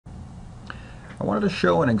I wanted to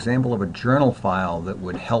show an example of a journal file that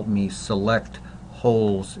would help me select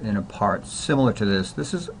holes in a part similar to this.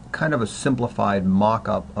 This is kind of a simplified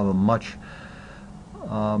mock-up of a much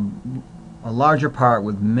a larger part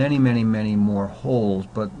with many more holes,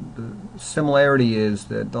 but the similarity is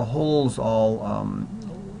that the holes all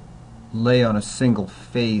lay on a single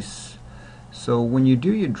face. So when you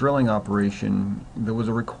do your drilling operation, there was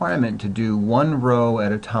a requirement to do one row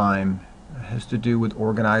at a time. It has to do with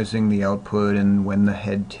organizing the output and when the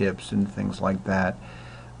head tips and things like that.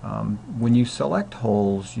 When you select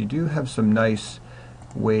holes, you do have some nice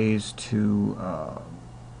ways to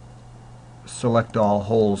select all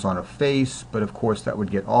holes on a face, but of course that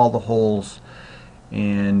would get all the holes,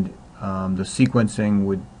 and the sequencing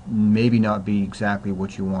would maybe not be exactly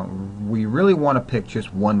what you want. We really want to pick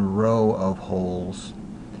just one row of holes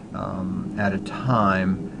at a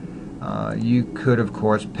time. You could of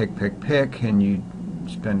course pick, and you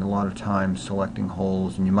spend a lot of time selecting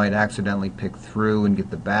holes, and you might accidentally pick through and get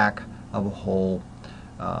the back of a hole.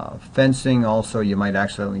 Fencing also, you might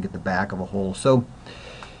accidentally get the back of a hole. So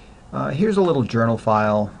here's a little journal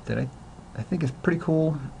file that I think is pretty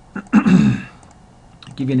cool.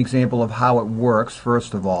 Give you an example of how it works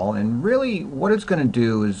first of all, and really what it's going to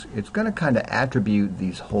do is it's going to kind of attribute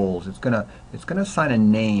these holes. It's going to assign a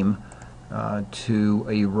name to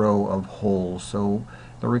a row of holes. So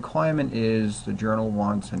the requirement is the journal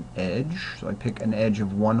wants an edge, so I pick an edge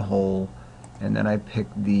of one hole, and then I pick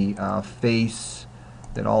the face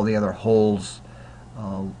that all the other holes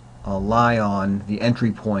lie on, the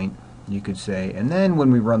entry point you could say. And then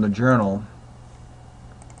when we run the journal,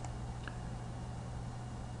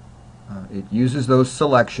 it uses those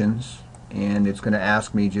selections, and it's going to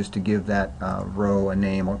ask me just to give that row a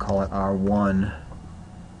name. I'll call it R1,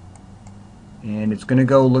 and it's going to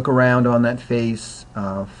go look around on that face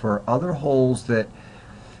for other holes that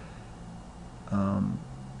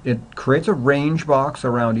it creates a range box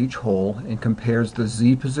around each hole and compares the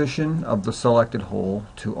Z position of the selected hole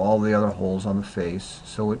to all the other holes on the face.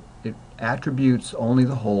 So it attributes only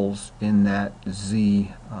the holes in that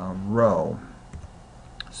Z row.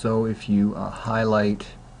 So if you highlight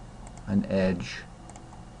an edge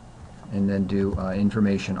and then do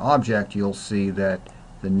information object, you'll see that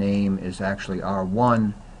the name is actually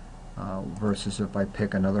R1 versus if I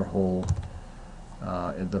pick another hole,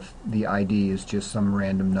 the ID is just some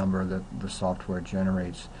random number that the software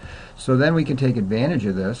generates. So then we can take advantage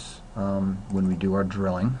of this when we do our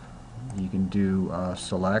drilling. You can do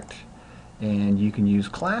select, and you can use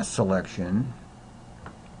class selection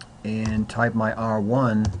and type my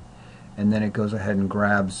R1, and then it goes ahead and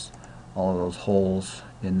grabs all of those holes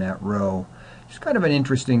in that row. It's kind of an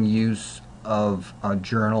interesting use of a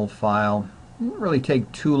journal file. It didn't really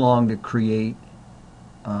take too long to create.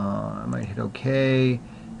 I might hit OK,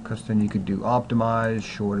 because then you could do optimize,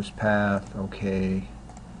 shortest path, OK,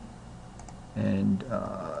 and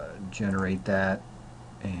generate that.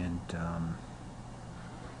 And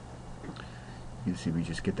you see we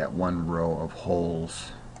just get that one row of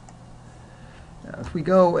holes. Now, if we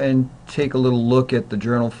go and take a little look at the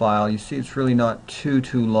journal file, you see it's really not too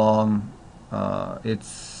long.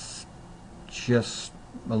 It's just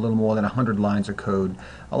a little more than 100 lines of code.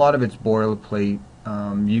 A lot of it's boilerplate.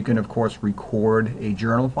 You can of course record a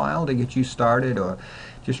journal file to get you started, or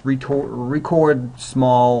just record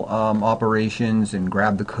small operations and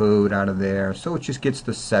grab the code out of there. So it just gets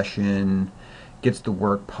the session, gets the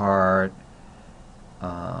work part,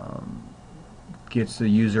 gets the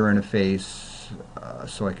user interface,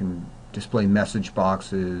 so I can display message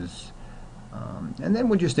boxes, and then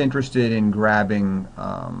we're just interested in grabbing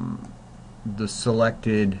the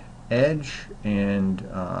selected edge and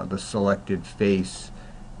the selected face.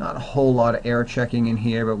 Not a whole lot of error checking in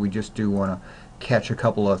here, but we just do want to catch a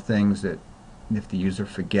couple of things that if the user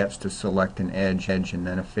forgets to select an edge and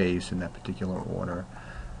then a face in that particular order.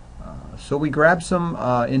 So we grab some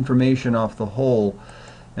information off the hole.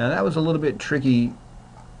 Now that was a little bit tricky.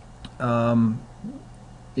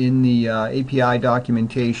 In the API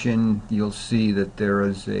documentation, you'll see that there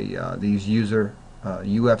is these user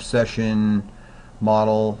UF session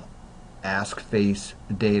model ask face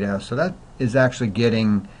data. So that is actually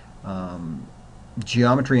getting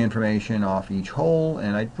geometry information off each hole,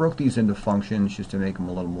 and I broke these into functions just to make them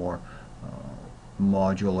a little more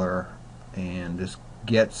modular. And this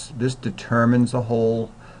determines a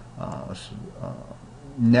hole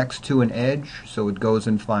next to an edge, so it goes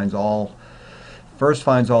and first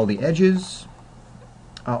finds all the edges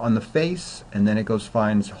on the face, and then it goes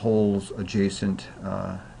finds holes adjacent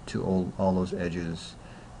to all those edges.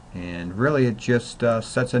 And really it just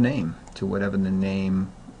sets a name to whatever the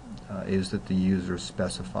name is that the user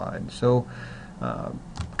specified. So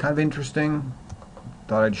kind of interesting,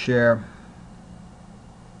 thought I'd share.